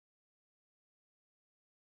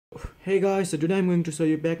Hey guys, so today I'm going to show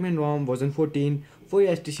you Pacman ROM version 14 for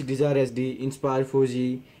HTC Desire SD, Inspire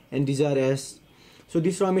 4G and Desire S. So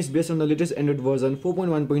this ROM is based on the latest Android version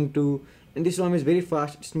 4.1.2 and this ROM is very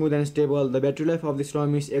fast, smooth and stable. The battery life of this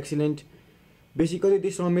ROM is excellent. Basically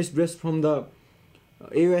this ROM is based from the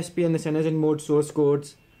AOSP and the CyanogenMod mode source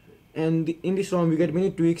codes, and in this ROM we get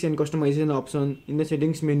many tweaks and customization options in the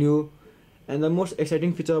settings menu. And the most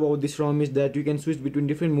exciting feature about this ROM is that you can switch between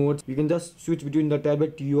different modes. You can just switch between the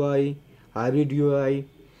tablet UI, hybrid UI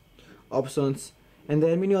options, and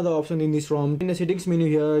there are many other options in this ROM. In the settings menu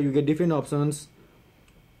here you get different options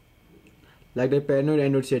like the paranoid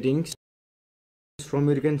Android settings. From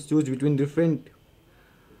here you can choose between different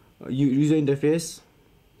user interface,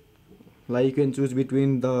 like you can choose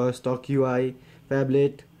between the stock UI,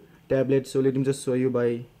 phablet, tablet. So let me just show you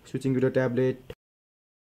by switching to the tablet.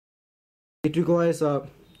 It requires a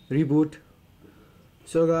reboot.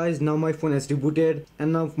 So guys, now my phone has rebooted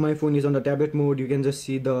and now my phone is on the tablet mode. You can just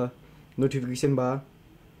see the notification bar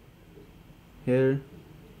here.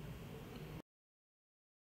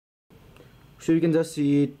 So you can just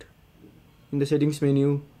see it in the settings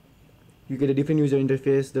menu. You get a different user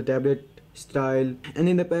interface, the tablet style, and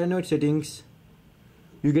in the paranoid settings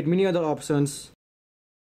you get many other options.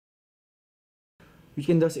 You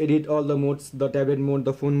can just edit all the modes, the tablet mode,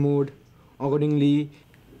 the phone mode accordingly,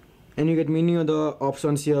 and you get many other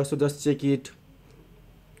options here, so just check it.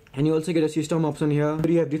 And you also get a system option here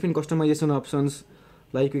where you have different customization options,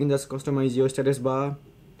 like you can just customize your status bar,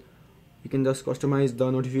 you can just customize the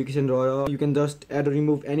notification drawer, you can just add or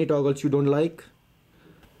remove any toggles you don't like,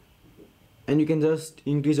 and you can just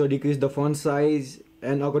increase or decrease the font size,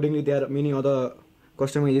 and accordingly there are many other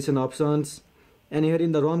customization options. And here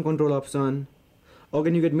in the ROM control option,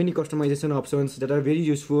 again you get many customization options that are very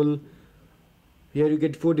useful. Here you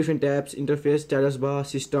get 4 different tabs: interface, status bar,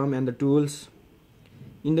 system, and the tools.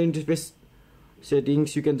 In the interface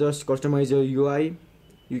settings you can just customize your UI.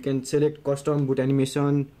 You can select custom boot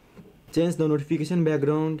animation, change the notification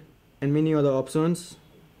background, and many other options.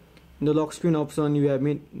 In the lock screen option you have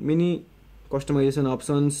many customization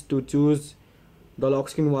options to choose the lock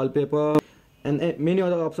screen wallpaper and many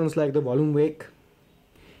other options like the volume wake.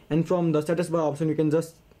 And from the status bar option you can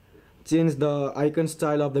just change the icon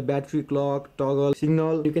style of the battery, clock, toggle,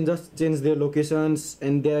 signal. You can just change their locations,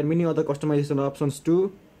 and there are many other customization options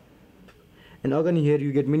too. And again here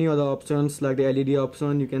you get many other options like the LED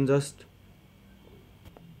option. You can just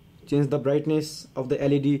change the brightness of the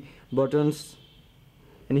LED buttons,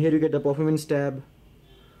 and here you get the performance tab.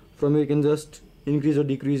 From here you can just increase or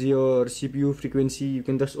decrease your CPU frequency. You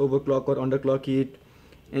can just overclock or underclock it,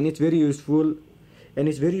 and it's very useful. And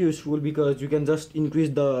it's very useful because you can just increase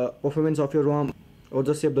the performance of your ROM or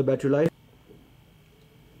just save the battery life.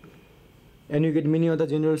 And you get many other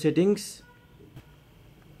general settings,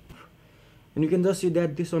 and you can just see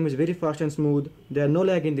that this ROM is very fast and smooth. There are no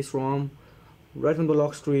lag in this ROM. Right on the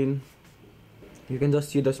lock screen you can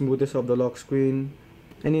just see the smoothness of the lock screen.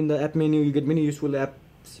 And in the app menu you get many useful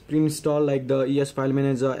apps pre-installed like the ES File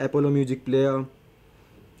Manager, Apollo Music Player,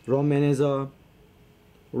 ROM Manager,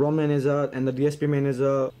 and the DSP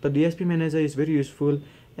Manager. The DSP Manager is very useful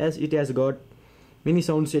as it has got many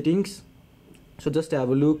sound settings, so just have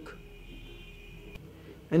a look.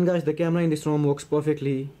 And guys, the camera in this ROM works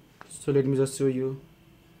perfectly, so let me just show you.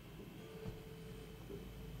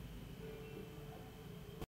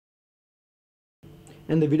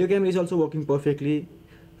 And the video camera is also working perfectly,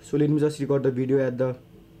 so let me just record the video at the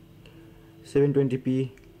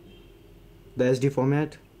 720p, the SD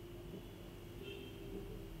format.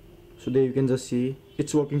 So there you can just see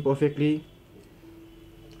it's working perfectly,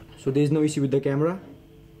 so there is no issue with the camera.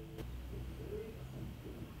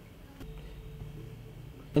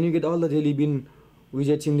 And you get all the Jelly Bean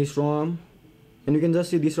widgets in this ROM, and you can just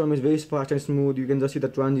see this ROM is very fast and smooth. You can just see the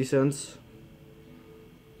transitions.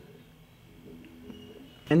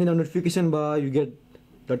 And in the notification bar you get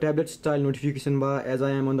the tablet style notification bar. As I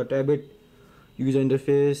am on the tablet user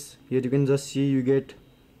interface, here you can just see you get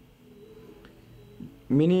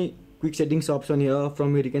many quick settings option here.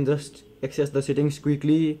 From here you can just access the settings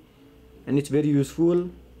quickly, and it's very useful.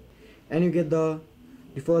 And you get the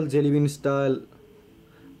default Jelly Bean style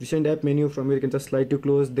recent app menu. From here you can just slide to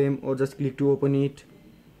close them or just click to open it.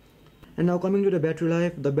 And now coming to the battery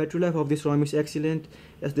life, the battery life of this ROM is excellent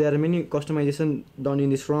as there are many customization done in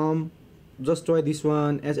this ROM. Just try this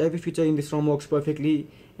one as every feature in this ROM works perfectly,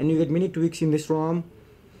 and you get many tweaks in this ROM,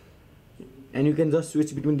 and you can just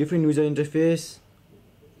switch between different user interface.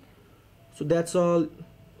 So that's all.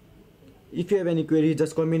 If you have any queries,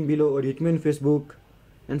 just comment below or hit me on Facebook,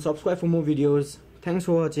 and subscribe for more videos. Thanks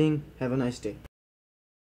for watching. Have a nice day.